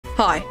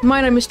Hi, my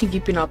name is Stinky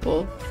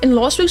Pineapple. In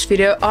last week's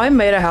video, I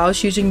made a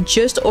house using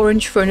just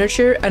orange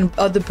furniture and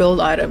other build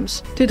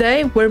items.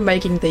 Today, we're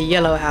making the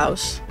yellow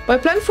house. My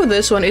plan for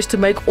this one is to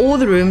make all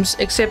the rooms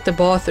except the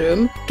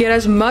bathroom get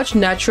as much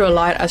natural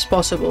light as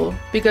possible.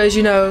 Because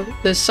you know,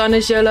 the sun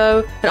is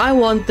yellow and I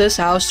want this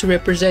house to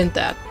represent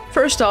that.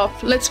 First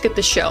off, let's get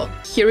the shell.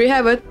 Here we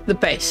have it, the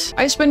base.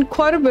 I spent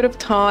quite a bit of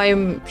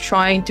time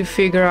trying to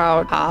figure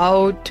out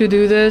how to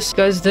do this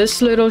because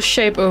this little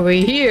shape over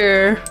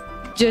here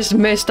just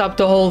messed up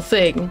the whole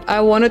thing.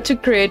 I wanted to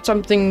create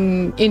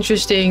something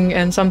interesting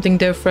and something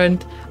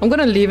different. I'm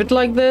gonna leave it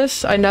like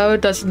this. I know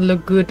it doesn't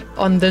look good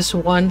on this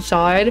one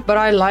side, but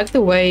I like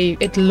the way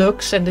it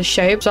looks and the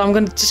shape, so I'm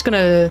just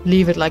gonna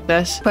leave it like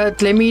this.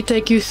 But let me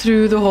take you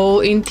through the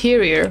whole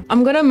interior.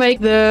 I'm gonna make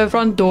the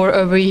front door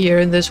over here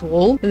in this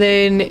wall.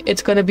 Then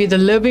it's gonna be the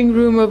living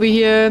room over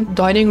here,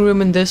 dining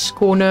room in this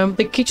corner.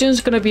 The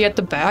kitchen's gonna be at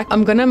the back.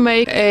 I'm gonna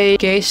make a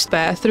guest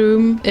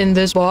bathroom in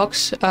this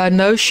box.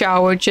 No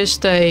shower,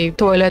 just a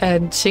toilet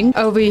and sink.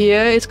 Over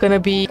here it's gonna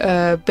be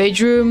a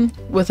bedroom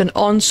with an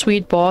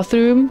ensuite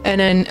bathroom,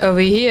 and then over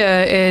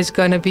here is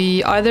gonna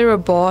be either a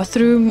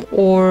bathroom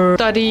or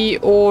study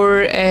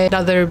or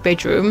another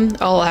bedroom.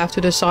 I'll have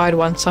to decide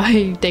once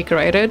I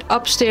decorate it.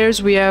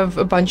 Upstairs we have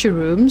a bunch of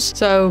rooms,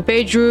 so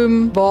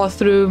bedroom,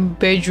 bathroom,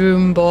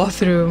 bedroom,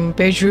 bathroom,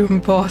 bedroom,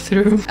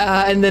 bathroom,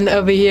 and then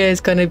over here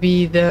is gonna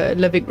be the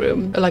living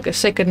room, like a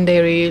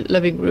secondary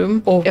living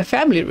room or a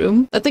family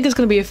room. I think it's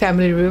gonna be a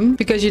family room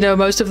because you know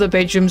most of the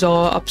bedrooms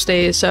are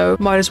upstairs, so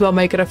might as well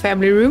make it a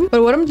family room.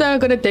 But what I'm now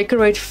gonna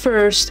decorate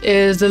first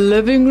is the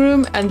living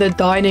room and the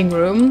dining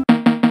room.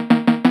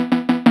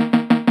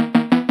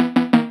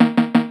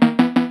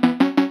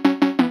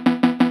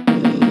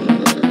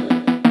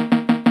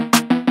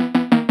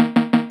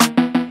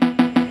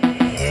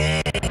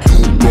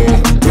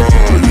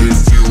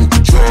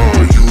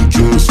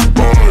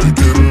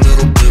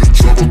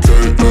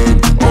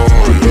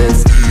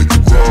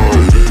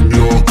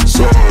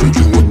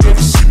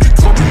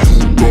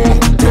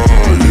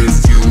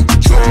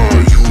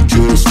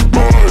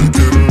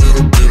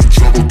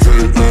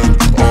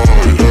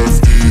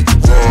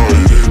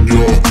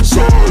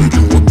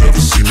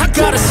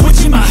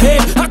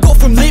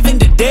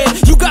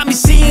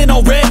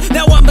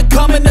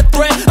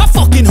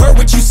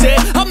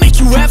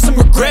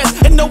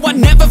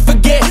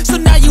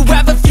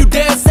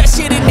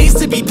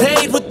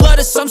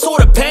 Some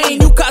sort of pain,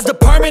 you caused a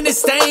permanent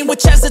stain,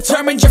 which has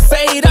determined your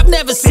fate. I've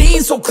never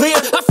seen so clear,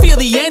 I feel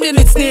the end and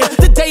it's near.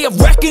 The day of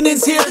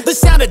reckoning's here, the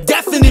sound of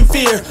deafening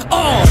fear.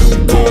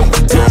 You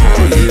don't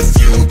die if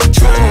you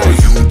try,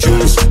 you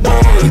just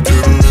might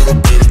get a little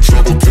bit of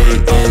trouble,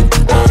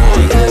 K-N-I-F-E,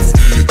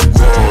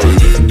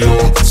 right in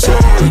your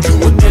side, you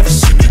will never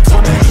see me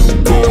coming.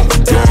 You don't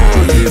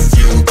die if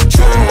you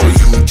try,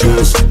 you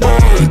just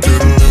might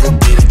get a little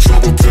bit of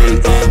trouble,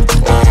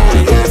 K-N-I-F-E,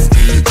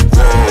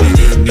 right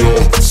in your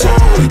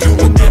side, you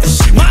will never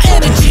see me. My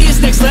energy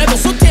is next level,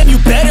 so damn you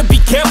better be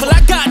careful.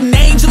 I got an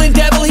angel and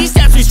devil, he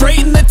stabs me straight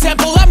in the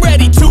temple. I'm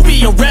ready to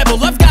be a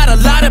rebel, I've got a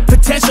lot of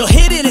potential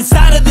hidden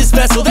inside of this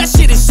vessel. That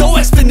shit is so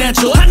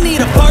exponential. I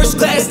need a first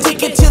class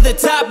ticket to the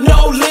top,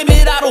 no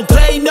limit. I don't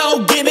play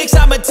no gimmicks,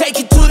 I'ma take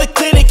you to the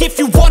clinic. If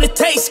you want a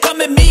taste,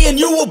 come at me and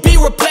you will be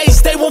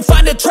replaced. They won't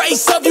find a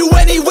trace of you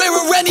anywhere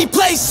or any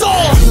place. You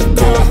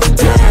don't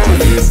die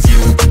if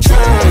you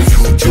try,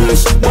 you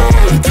just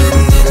might get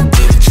a little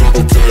bit of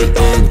trouble,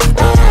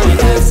 K-N-I-F-E,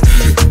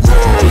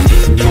 right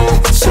in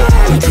your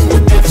side, you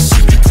will never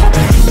see me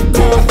coming. You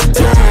don't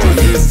die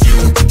if you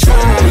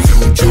try,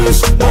 you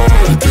just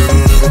might get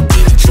a little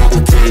bit of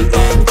trouble,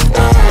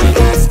 K-N-I-F-E,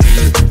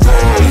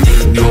 right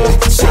in your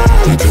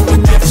side, you will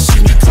never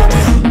see me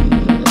coming.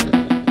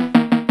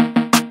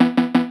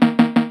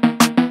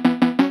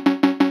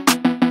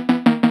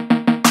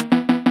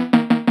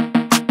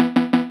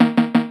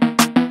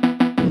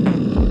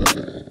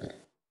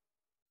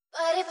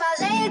 But if I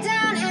lay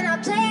down and I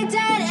play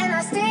dead and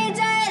I stay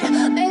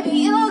dead, maybe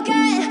you'll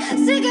get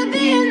sick of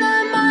being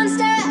the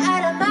monster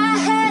out of my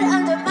head,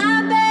 under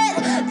my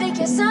bed,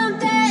 thinking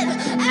something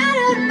out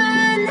of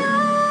my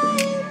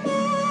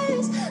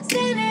nightmares,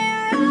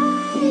 standing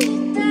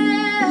right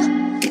there.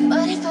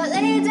 But if I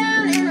lay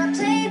down and I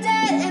play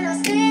dead and I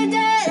stay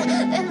dead,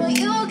 then will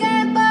you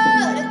get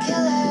bored of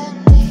killing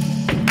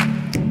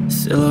me?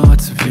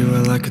 Silhouettes of you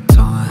are like a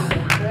taunt.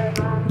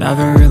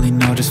 Never really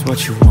know just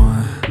what you want.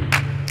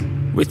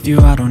 With you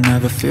I don't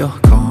ever feel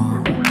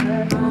calm.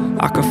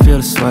 I can feel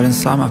the sweat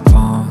inside my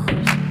palms.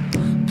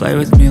 Play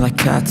with me like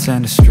cats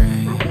and a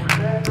string.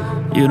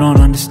 You don't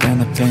understand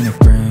the pain it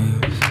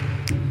brings.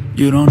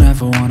 You don't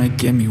ever wanna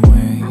give me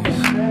wings.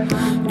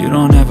 You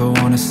don't ever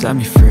wanna set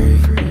me free.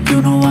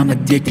 You know I'm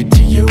addicted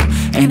to you,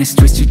 and it's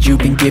twisted, you've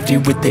been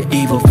gifted with the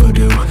evil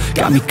voodoo.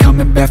 Got me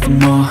coming back for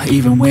more,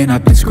 even when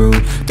I've been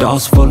screwed.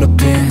 Dolls full of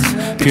pins,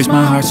 pierce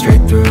my heart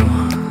straight through.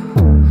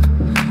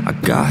 I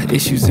got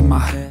issues in my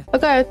head.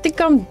 Okay, I think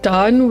I'm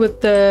done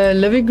with the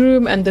living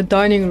room and the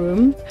dining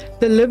room.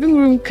 The living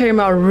room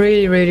came out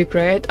really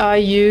great. I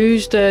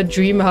used a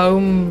Dream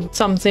Home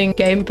something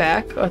game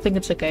pack. I think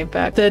it's a game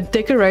pack. The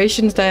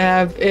decorations they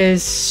have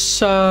is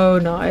so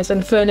nice,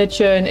 and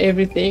furniture and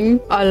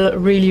everything. I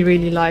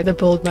really like the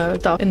build mode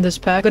stuff in this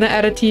pack. I'm gonna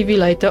add a TV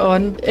later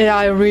on. And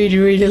I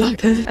really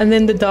like it. And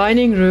then the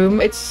dining room,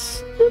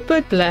 it's a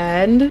bit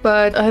bland,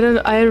 but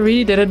I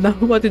really didn't know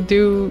what to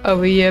do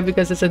over here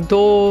because it's a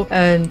door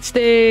and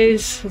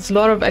stairs. It's a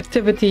lot of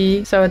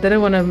activity, so I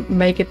didn't want to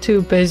make it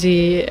too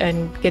busy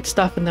and get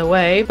stuff in the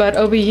way. But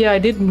over here I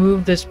did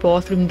move this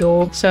bathroom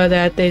door so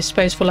that there's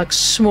space for like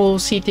small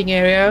seating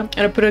area,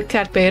 and I put a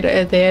cat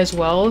bed there as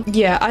well.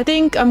 Yeah, I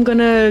think I'm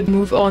gonna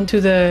move on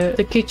to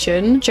the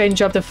kitchen,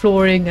 change up the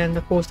flooring and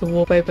of course the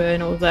wallpaper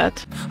and all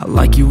that. I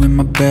like you in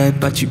my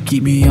bed, but you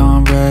keep me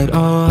on red.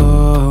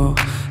 Oh,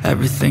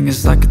 everything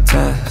is like a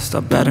test. I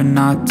better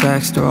not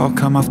text or I'll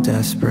come off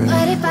desperate.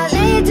 But if I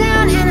lay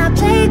down and I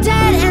play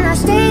dead and I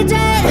stay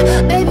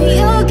dead, baby,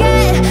 you'll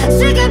get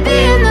sick of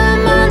being the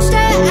monster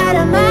out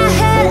of my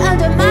head,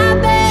 under my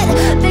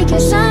bed. Think you're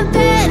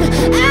something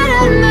out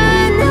of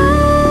my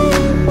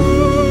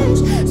nightmares,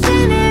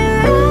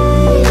 standing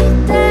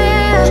right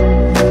there.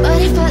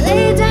 But if I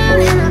lay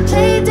down and I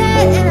play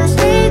dead and I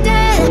stay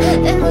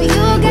dead, then will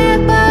you get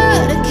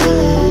bored of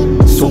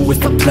killing? So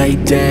if I play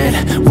dead,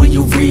 will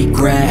you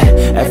regret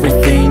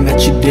everything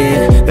that you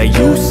did, that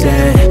you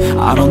said?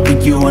 I don't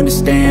think you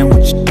understand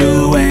what you're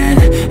doing,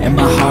 and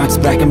my heart's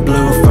black and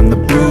blue from the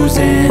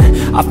bruising.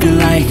 I feel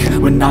like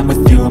when I'm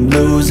with you I'm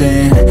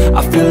losing.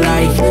 I feel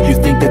like you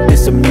think that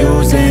this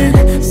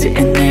amusing,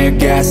 sitting there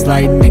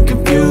gaslighting and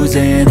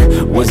confusing.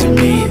 Was it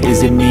me?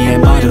 Is it me?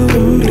 Am I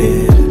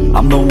deluded?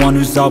 I'm the one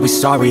who's always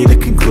sorry, the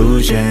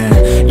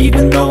conclusion,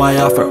 even though I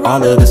offer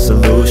all of the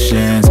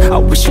solutions. I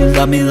wish you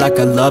loved me like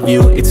I love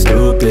you, it's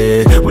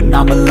stupid. When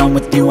I'm alone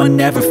with you I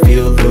never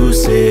feel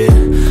lucid.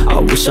 I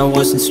wish I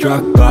wasn't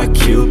struck by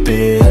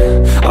Cupid.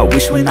 I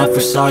wish when I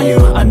first saw you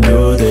I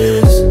knew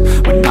this.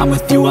 When I'm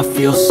with you I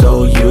feel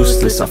so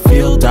useless, I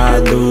feel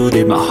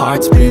diluted, my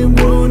heart's been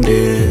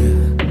wounded.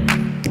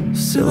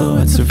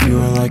 Silhouettes of you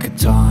are like a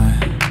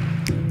taunt,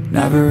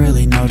 never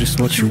really know just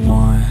what you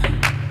want.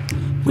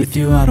 With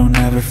you I don't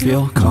ever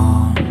feel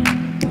calm,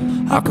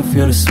 I can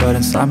feel the sweat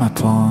inside my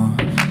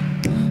palms.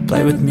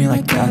 Play with me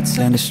like cats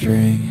and a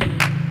string.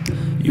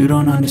 You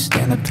don't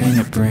understand the pain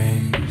it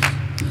brings.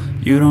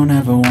 You don't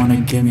ever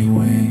wanna give me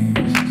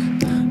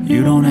wings.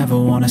 You don't ever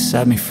wanna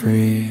set me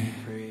free.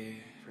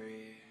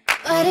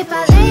 But if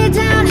I lay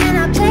down and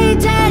I play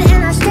dead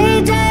and I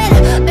stay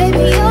dead,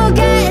 baby, you'll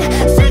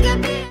get sick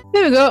of being.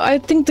 There we go. I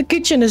think the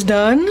kitchen is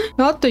done.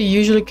 Not the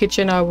usual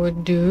kitchen I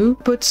would do.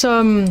 Put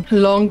some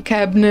long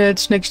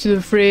cabinets next to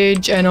the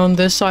fridge and on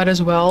this side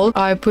as well.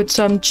 I put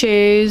some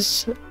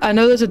chairs. I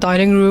know there's a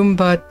dining room,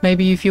 but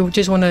maybe if you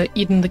just want to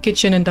eat in the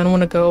kitchen and don't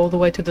want to go all the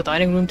way to the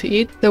dining room to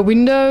eat. The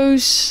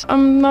windows,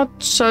 I'm not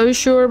so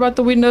sure about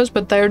the windows,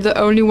 but they're the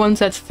only ones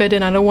that fit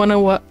in. I don't want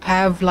to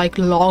have like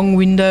long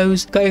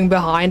windows going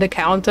behind a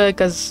counter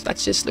because that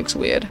just looks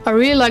weird. I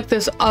really like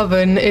this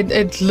oven.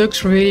 It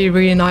looks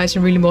really nice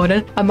and really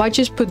modern. I might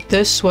just put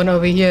this one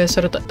over here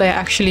so that they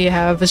actually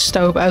have a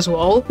stove as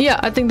well. Yeah,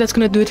 I think that's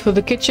gonna do it for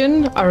the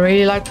kitchen. I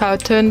really liked how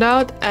it turned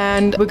out,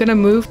 and we're gonna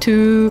move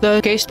to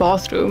the guest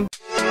bathroom.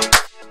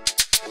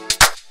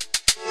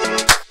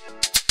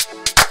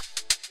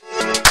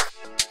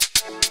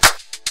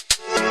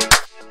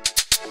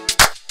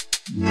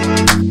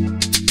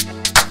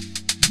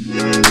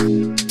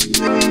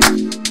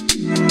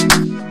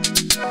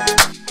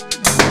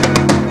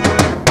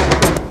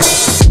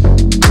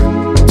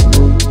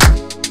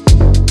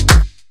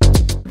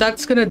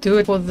 That's gonna do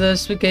it for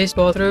this guest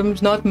bathroom.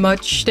 Not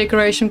much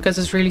decoration because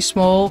it's really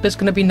small. There's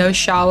gonna be no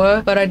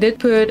shower, but I did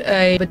put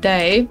a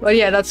bidet. But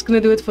yeah, that's gonna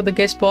do it for the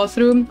guest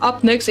bathroom.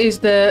 Up next is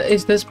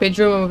this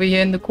bedroom over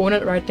here in the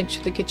corner right next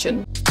to the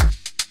kitchen.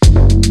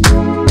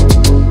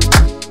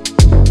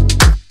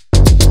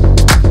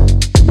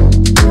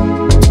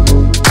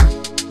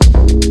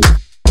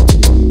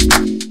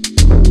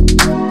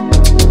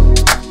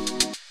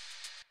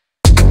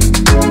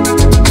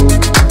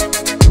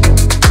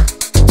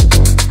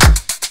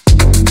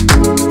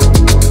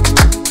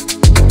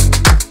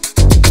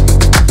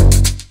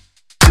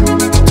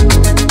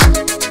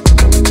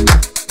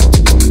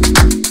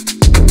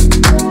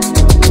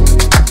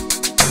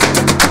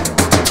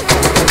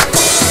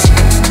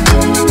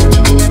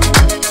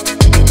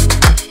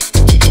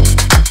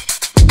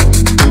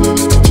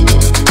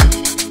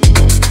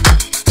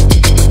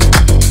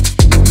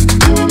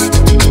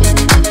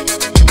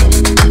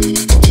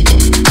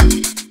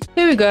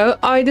 go.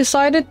 I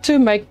decided to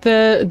make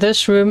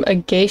this room a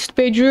guest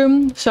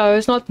bedroom, so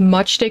it's not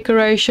much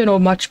decoration or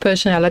much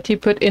personality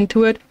put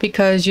into it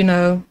because, you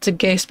know, it's a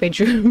guest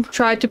bedroom.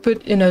 Tried to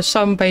put, you know,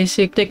 some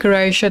basic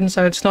decoration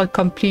so it's not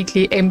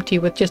completely empty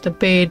with just a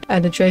bed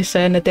and a dresser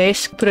and a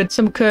desk. Put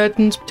some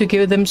curtains to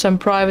give them some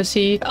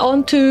privacy.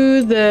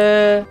 Onto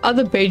the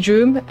other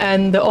bedroom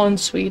and the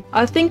ensuite.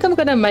 I think I'm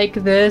gonna make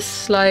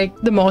this like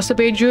the master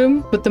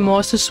bedroom with the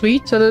master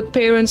suite, so the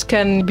parents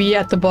can be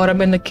at the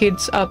bottom and the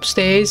kids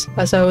upstairs,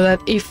 so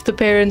that if the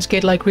parents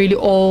get like really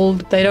old,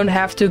 they don't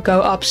have to go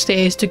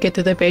upstairs to get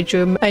to their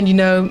bedroom and, you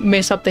know,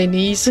 mess up their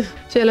knees.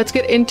 So yeah, let's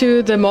get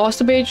into the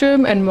master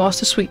bedroom and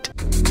master suite.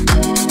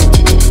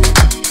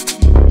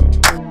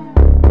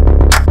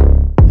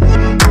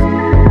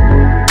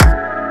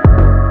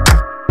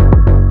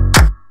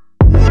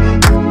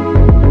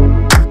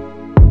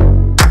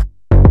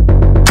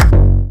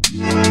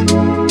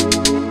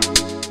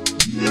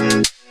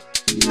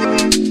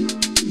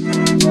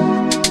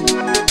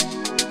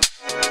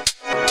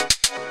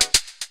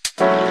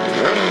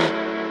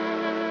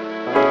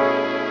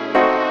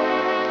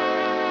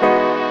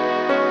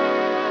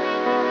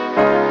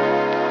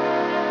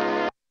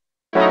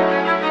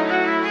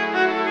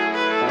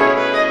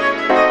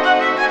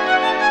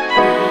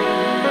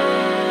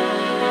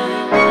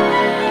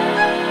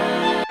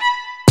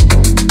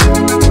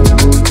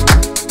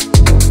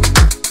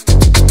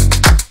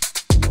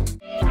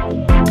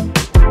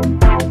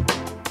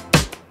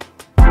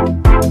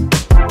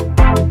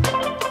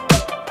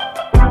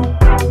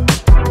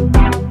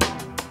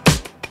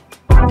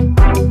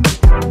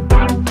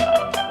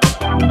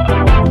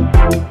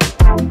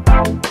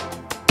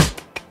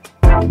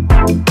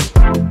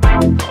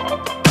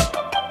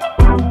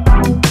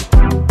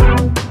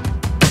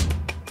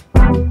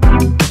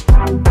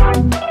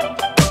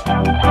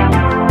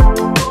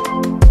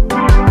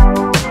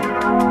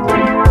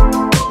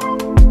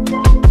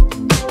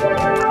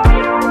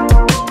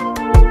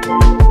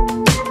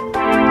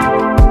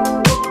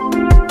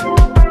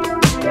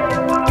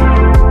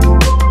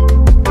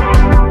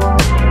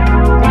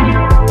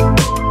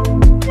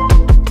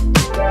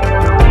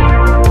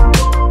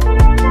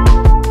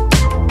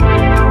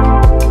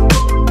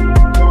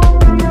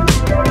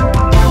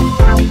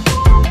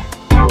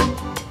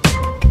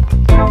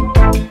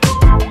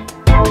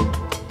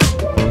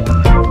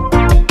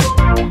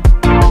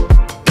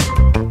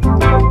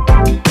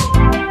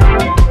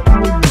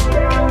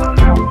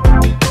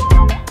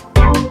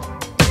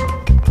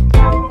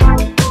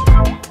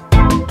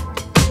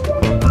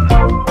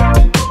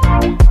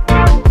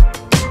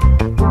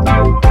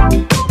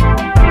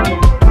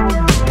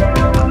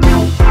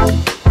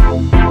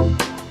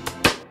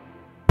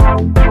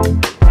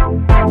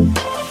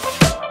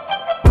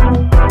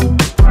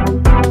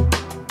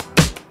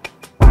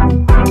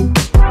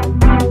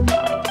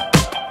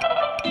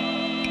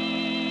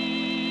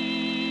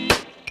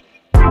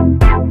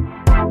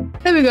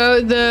 There we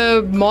go,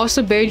 the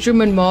master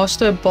bedroom and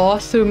master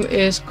bathroom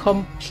is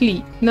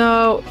complete.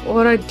 Now,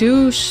 what I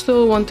do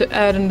still want to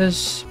add in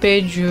this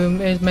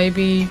bedroom is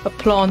maybe a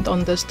plant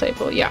on this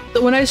table. Yeah.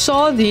 When I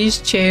saw these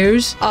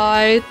chairs,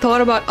 I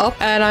thought about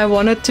up and I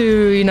wanted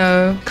to, you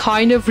know,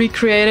 kind of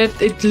recreate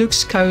it. It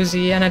looks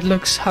cozy and it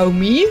looks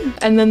homey.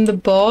 And then the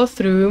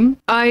bathroom,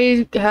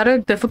 I had a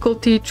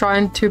difficulty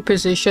trying to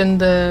position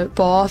the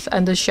bath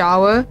and the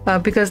shower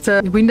because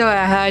the window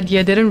I had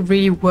here didn't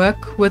really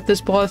work with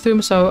this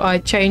bathroom, so I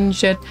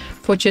changed it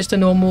for just a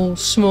normal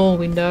small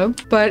window.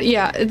 But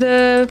yeah,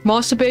 the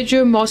master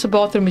bedroom, master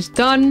bathroom is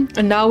done,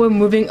 and now we're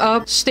moving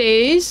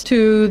upstairs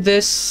to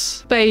this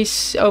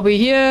space over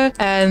here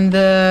and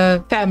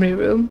the family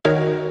room.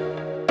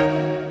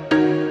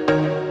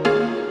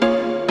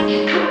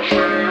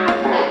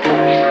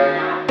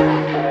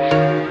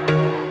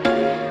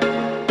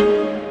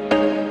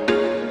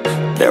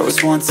 There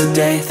was once a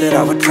day that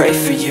I would pray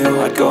for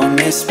you. I'd go and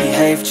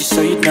misbehave just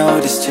so you'd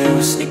notice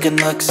too. Sneaking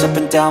looks up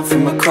and down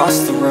from across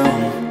the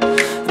room.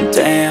 And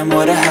damn,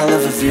 what a hell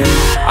of a view.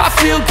 I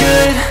feel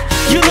good,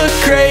 you look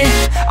great,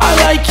 I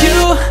like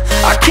you,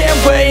 I can't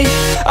wait.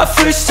 A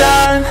first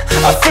time,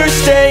 a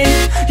first date.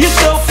 You're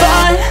so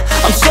fine,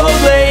 I'm so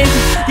late.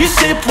 You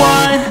sip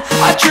wine,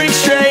 I drink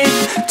straight.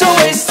 Don't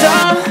waste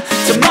time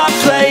to my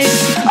place.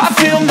 I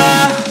feel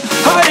my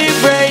heart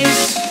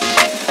erase.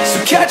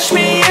 So catch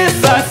me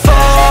if I fall.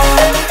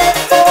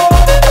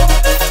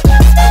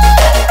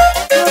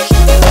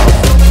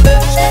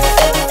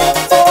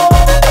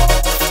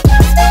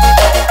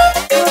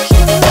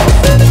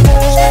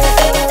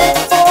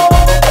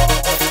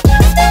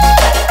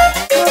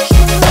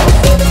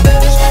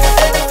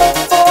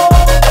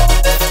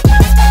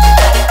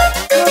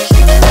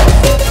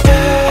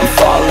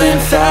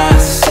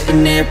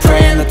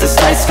 Praying that this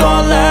night's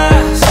gonna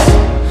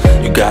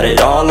last. You got it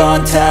all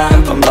on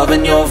tap, I'm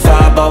loving your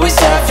vibe, always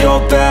have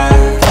your back.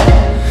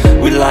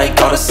 We like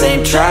all the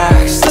same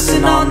tracks,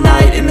 listen all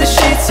night in the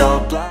sheets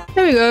all black.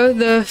 There we go,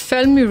 the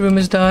family room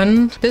is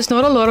done. There's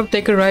not a lot of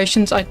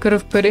decorations I could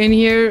have put in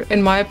here,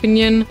 in my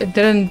opinion. It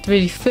didn't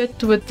really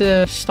fit with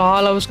the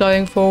style I was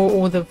going for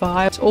or the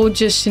vibe. It's all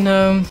just, you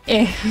know,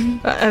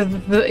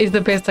 is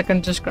the best I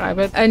can describe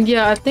it. And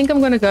yeah, I think I'm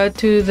gonna go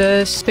to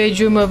this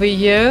bedroom over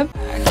here.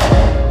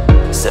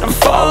 Said I'm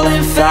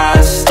falling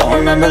fast, don't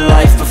remember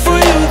life before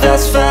you,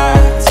 that's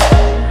fact.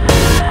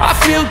 I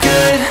feel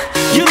good,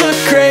 you look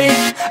great,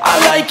 I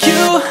like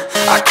you,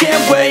 I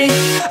can't wait.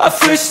 A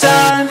first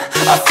time,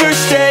 a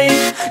first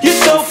date,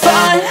 you're so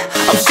fine,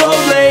 I'm so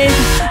late.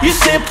 You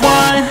sip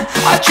wine,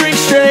 I drink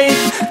straight,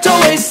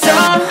 don't waste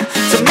time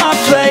to my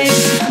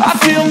place. I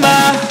feel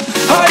my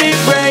heart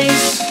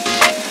erase,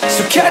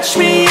 so catch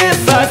me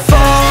if I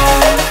fall.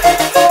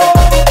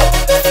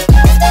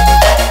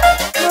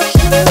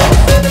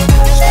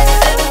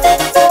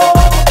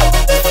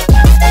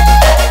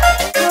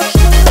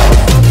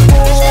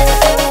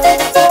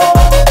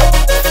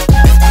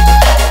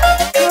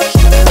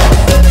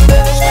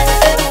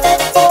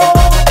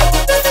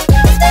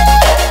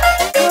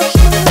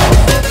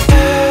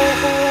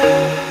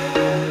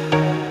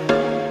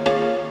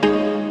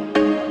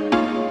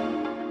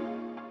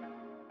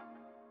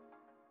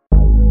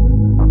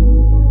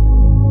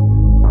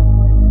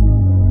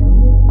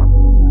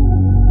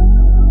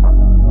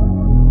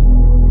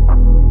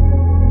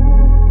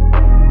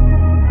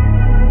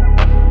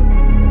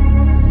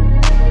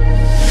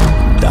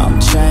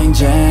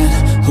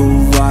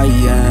 Who I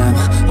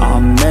am,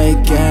 I'm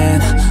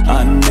making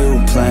a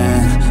new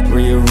plan,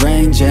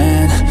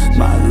 rearranging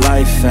my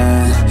life,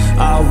 and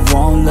I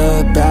won't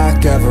look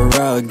back ever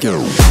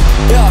again.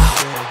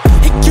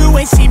 You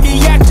ain't see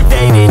me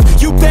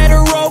activated, you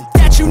better hope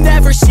that you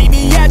never see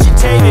me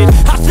agitated.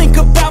 I think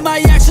about my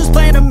actions,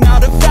 plan them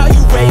out,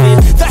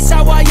 evaluated. That's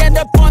how I end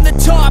up on the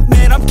top,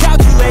 man, I'm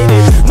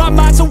calculated. My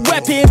mind's a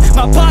weapon,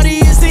 my body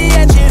is the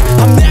engine.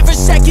 I'm never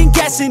second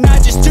guessing, I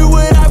just do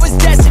what I was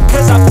destined.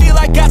 Cause I feel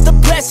I got the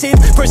blessing,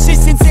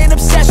 persistence and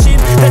obsession.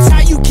 That's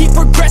how you keep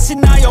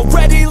progressing, I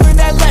already learned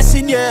that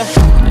lesson, yeah.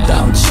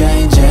 I'm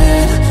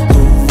changing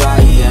who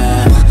I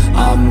am,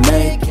 I'm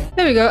making.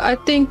 There we go, I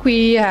think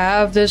we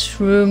have this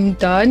room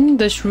done.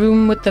 This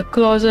room with the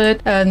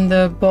closet and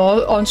the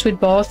ensuite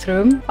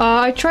bathroom.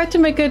 I tried to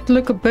make it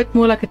look a bit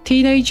more like a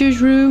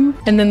teenager's room.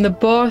 And then the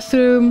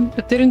bathroom,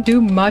 I didn't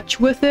do much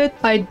with it.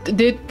 I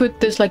did put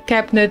this like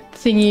cabinet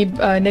thingy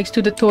next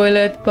to the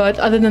toilet. But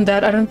other than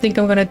that, I don't think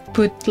I'm gonna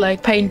put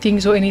like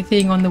paintings or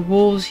anything on the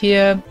walls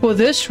here. For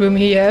this room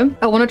here,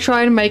 I want to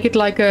try and make it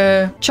like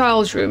a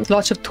child's room.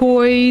 Lots of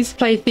toys,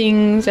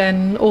 playthings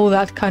and all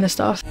that kind of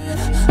stuff.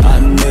 A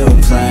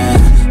new plan,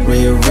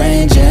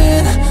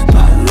 rearranging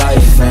my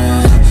life,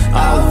 and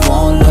I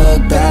won't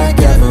look back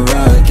ever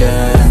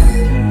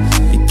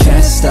again. You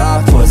can't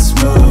stop what's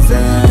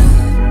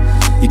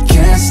moving, you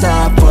can't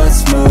stop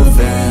what's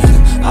moving.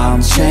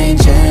 I'm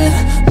changing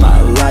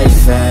my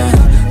life,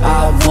 and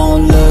I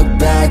won't look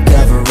back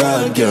ever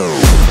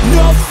again.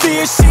 No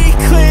fear, see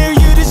clear,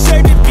 you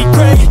deserve to be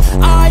great.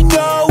 I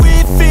know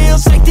it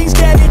feels like things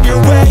get in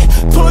your way.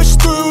 Push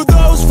through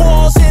those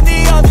walls and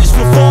the others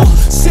will fall.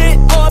 Sit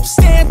up,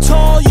 stand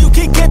tall, you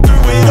can get through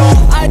it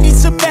all. I need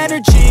some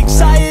energy,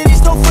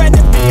 anxiety's no friend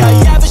to me. I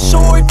have a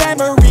short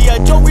memory, I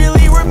don't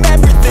really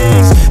remember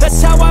things.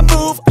 That's how I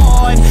move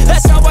on,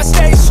 that's how I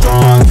stay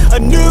strong. A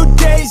new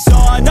day's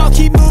on, I'll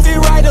keep moving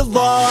right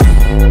along.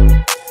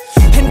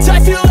 And I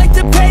feel like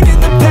the pain in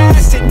the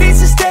past, it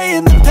needs to stay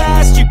in the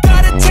past. You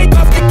gotta take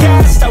off the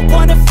cast. I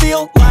wanna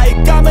feel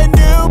like I'm a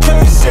new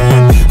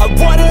person. I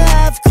wanna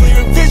have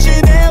clear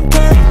vision and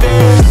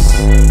purpose.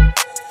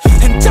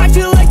 And I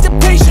feel like the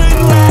pain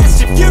shouldn't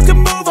last. If you can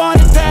move on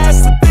and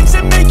past the things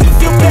that make you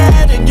feel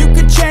bad, and you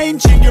can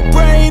change in your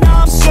brain,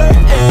 I'm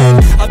certain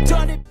I've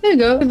done it. There you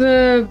go,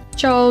 the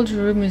child's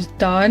room is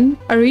done.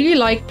 I really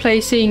like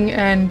placing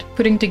and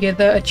putting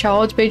together a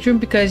child's bedroom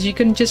because you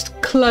can just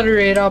clutter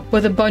it up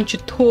with a bunch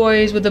of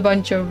toys, with a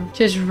bunch of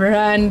just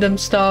random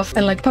stuff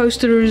and like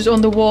posters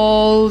on the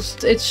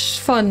walls. It's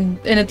fun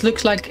and it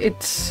looks like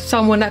it's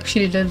someone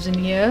actually lives in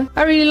here.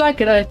 I really like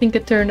it. I think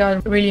it turned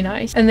out really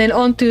nice. And then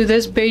onto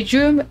this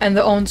bedroom and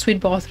the ensuite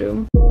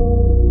bathroom.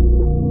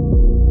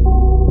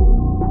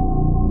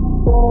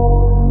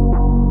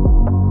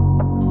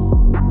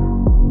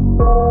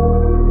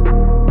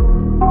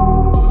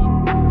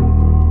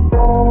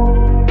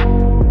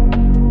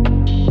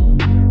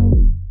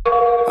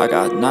 I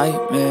got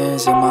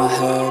nightmares in my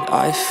head,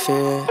 I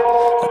fear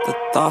that the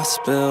thoughts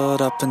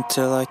build up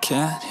until I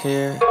can't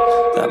hear,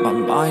 that my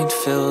mind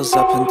fills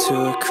up into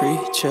a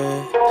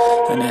creature,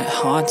 and it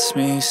haunts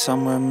me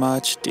somewhere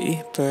much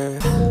deeper.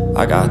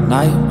 I got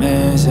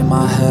nightmares in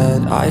my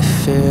head, I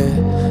fear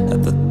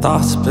that the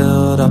thoughts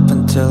build up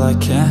until I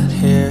can't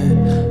hear,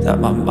 that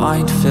my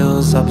mind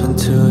fills up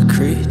into a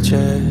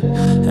creature,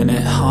 and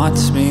it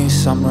haunts me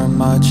somewhere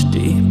much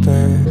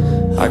deeper.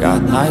 I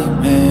got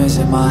nightmares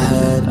in my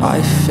head,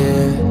 I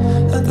fear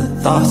that The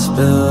thoughts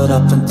build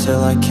up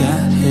until I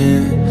can't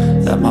hear.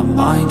 That my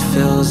mind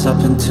fills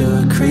up into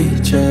a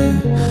creature,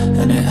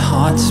 and it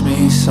haunts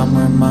me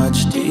somewhere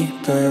much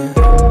deeper.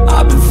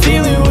 I've been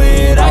feeling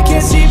weird, I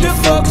can't seem to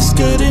focus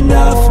good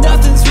enough.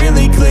 Nothing's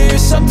really clear,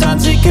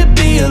 sometimes it could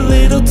be a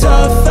little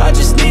tough. I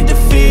just need to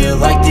feel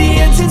like the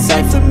end's in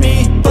sight for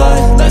me,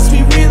 but let's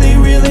be really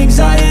real,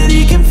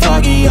 anxiety can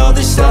foggy all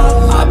this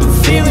stuff. I've been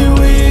feeling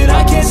weird,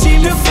 I can't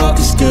seem to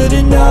focus good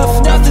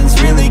enough.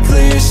 Nothing's really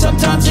clear,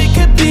 sometimes it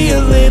could be a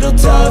little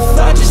tough.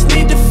 I just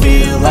need to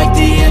feel like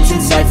the end's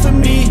in sight for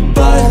me,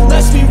 but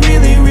let's be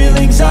really real,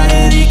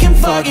 anxiety can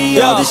foggy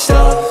all this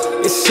stuff.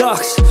 It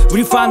sucks when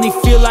you finally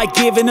feel like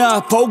giving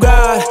up. Oh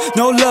God,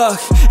 no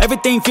luck,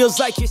 everything feels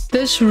like it's...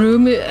 This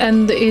room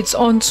and its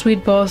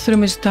ensuite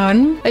bathroom is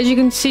done. As you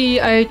can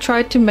see, I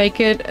tried to make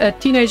it a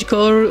teenage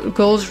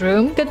girl's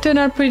room. That turned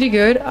out pretty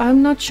good.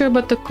 I'm not sure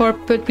about the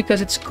carpet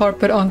because it's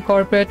carpet on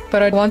carpet,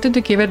 but I wanted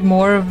to give it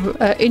more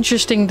of an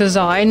interesting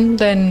design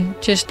than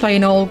just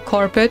plain old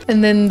carpet.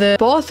 And then the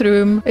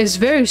bathroom is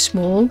very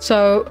small,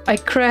 so I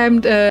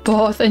crammed a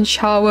bath and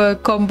shower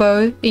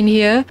combo in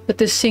here with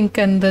the sink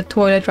and the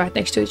toilet right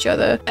next to each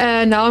other.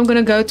 And now I'm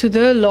gonna go to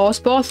the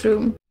last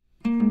bathroom.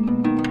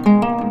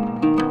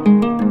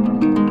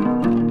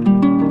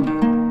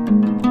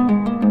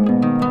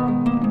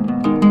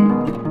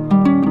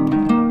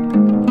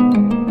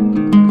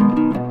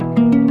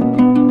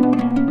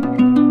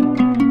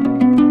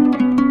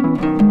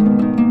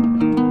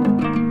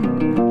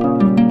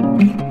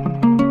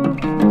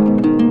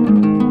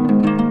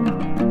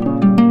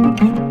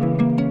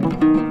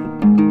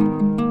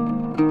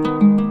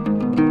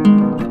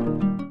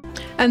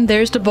 And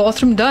there's the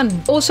bathroom done.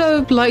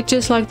 Also,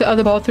 just like the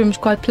other bathrooms,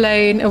 quite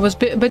plain. It was a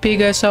bit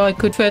bigger, so I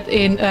could fit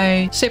in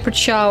a separate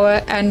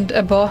shower and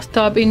a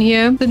bathtub in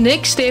here. The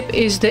next step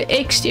is the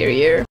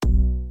exterior.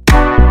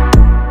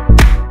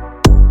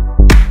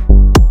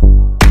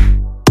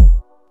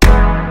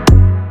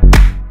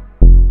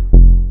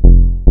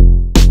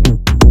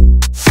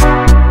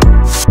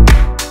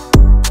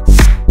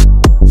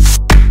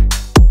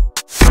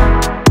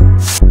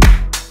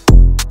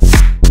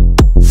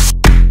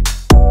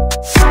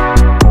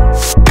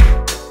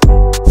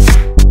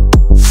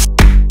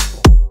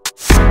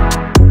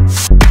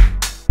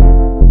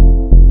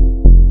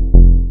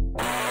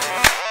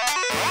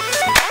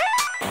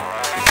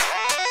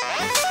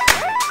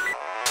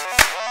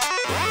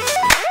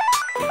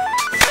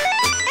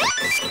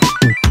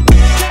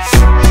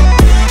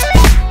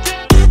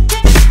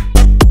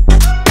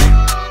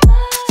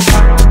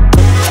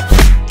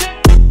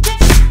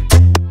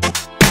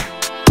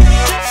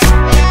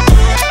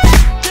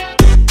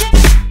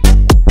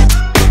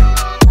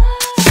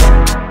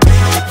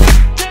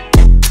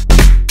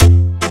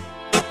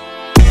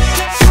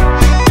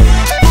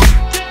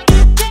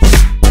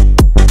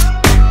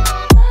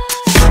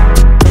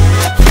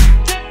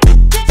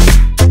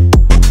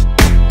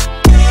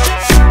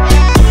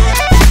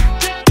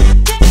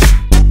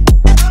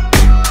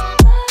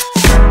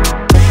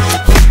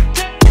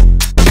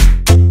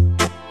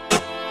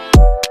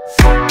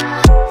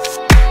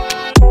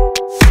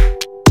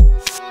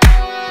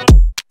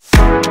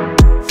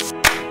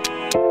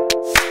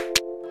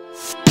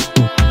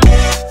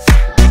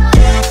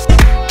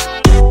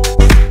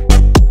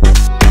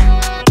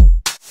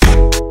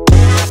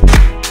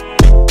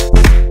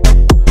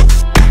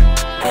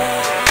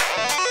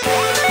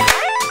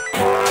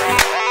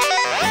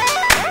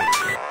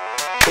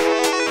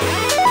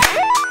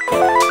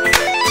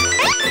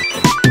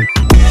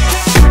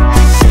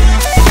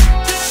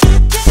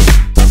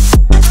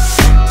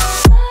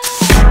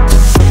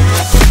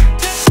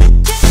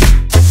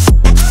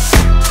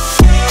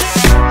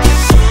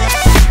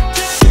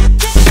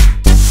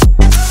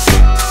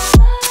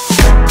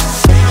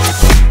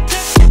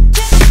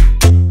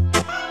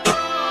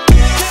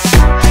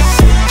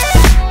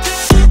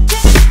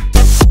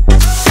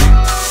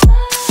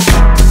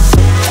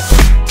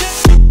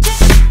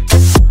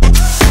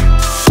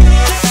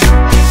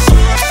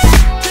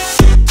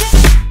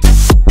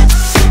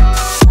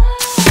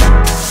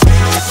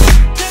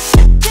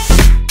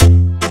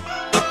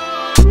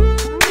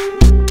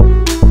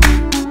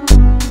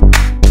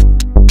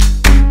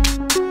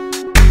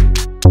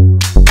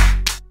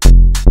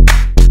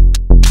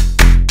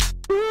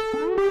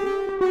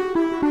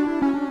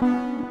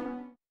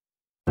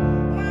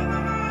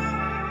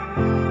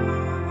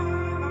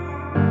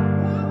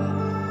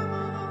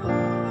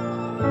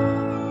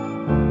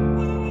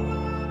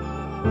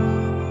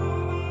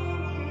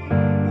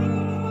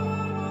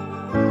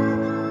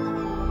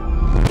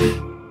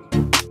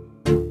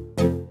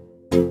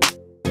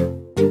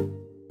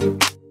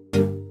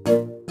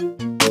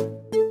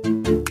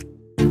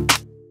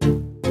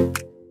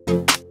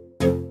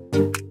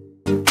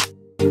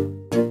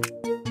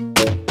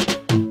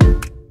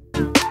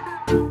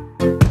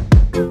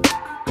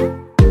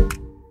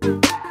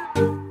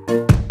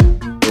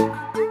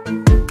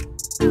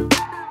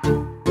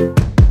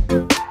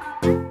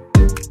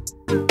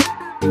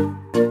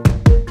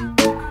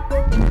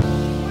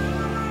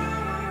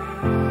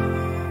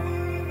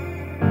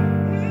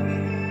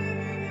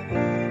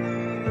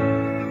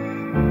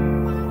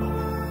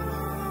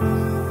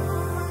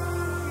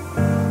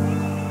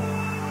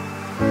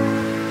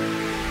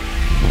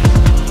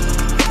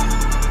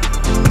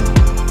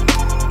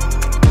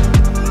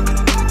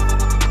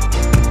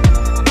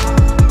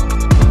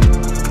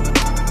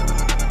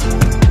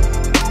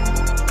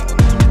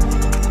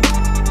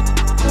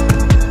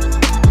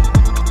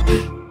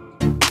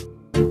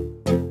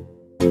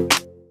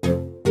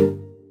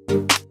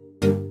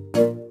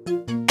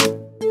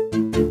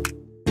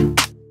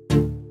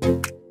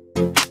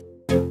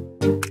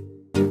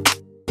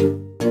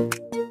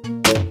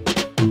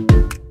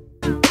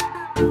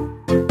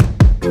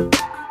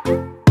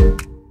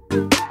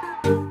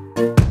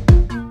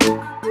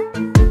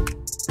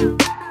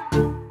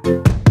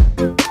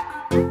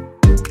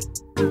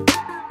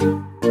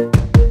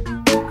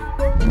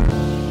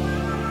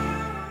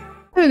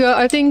 go.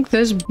 I think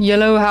this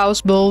yellow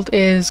house build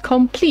is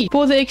complete.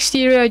 For the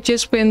exterior, I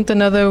just went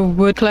another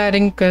wood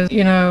cladding because,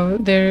 you know,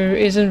 there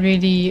isn't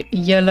really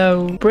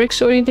yellow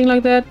bricks or anything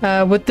like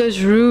that. With this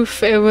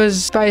roof, it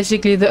was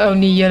basically the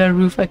only yellow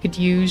roof I could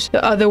use.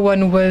 The other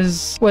one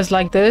was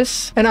like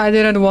this, and I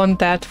didn't want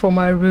that for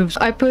my roofs.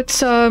 I put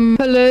some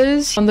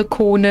pillars on the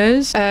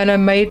corners, and I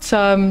made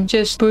some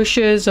just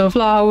bushes of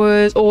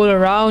flowers all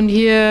around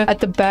here. At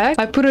the back,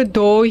 I put a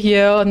door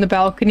here on the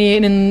balcony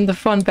and in the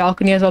front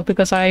balcony as well,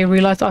 because I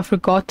realized I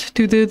forgot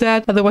to do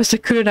that. Otherwise, I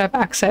couldn't have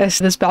access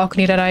to this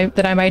balcony that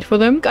I made for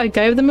them. I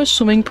gave them a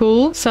swimming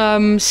pool,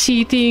 some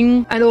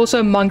seating, and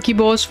also monkey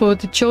bars for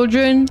the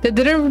children. They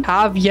didn't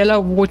have yellow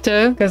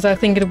water because I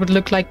think it would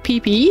look like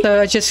pee-pee,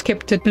 so I just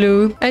kept it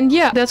blue. And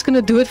yeah, that's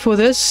gonna do it for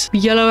this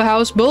yellow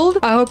house build.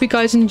 I hope you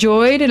guys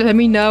enjoyed. Let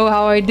me know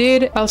how I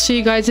did. I'll see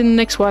you guys in the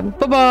next one.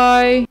 Bye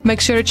bye.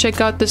 Make sure to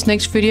check out this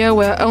next video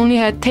where I only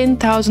had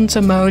 10,000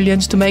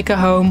 simoleons to make a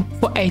home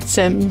for 8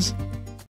 sims.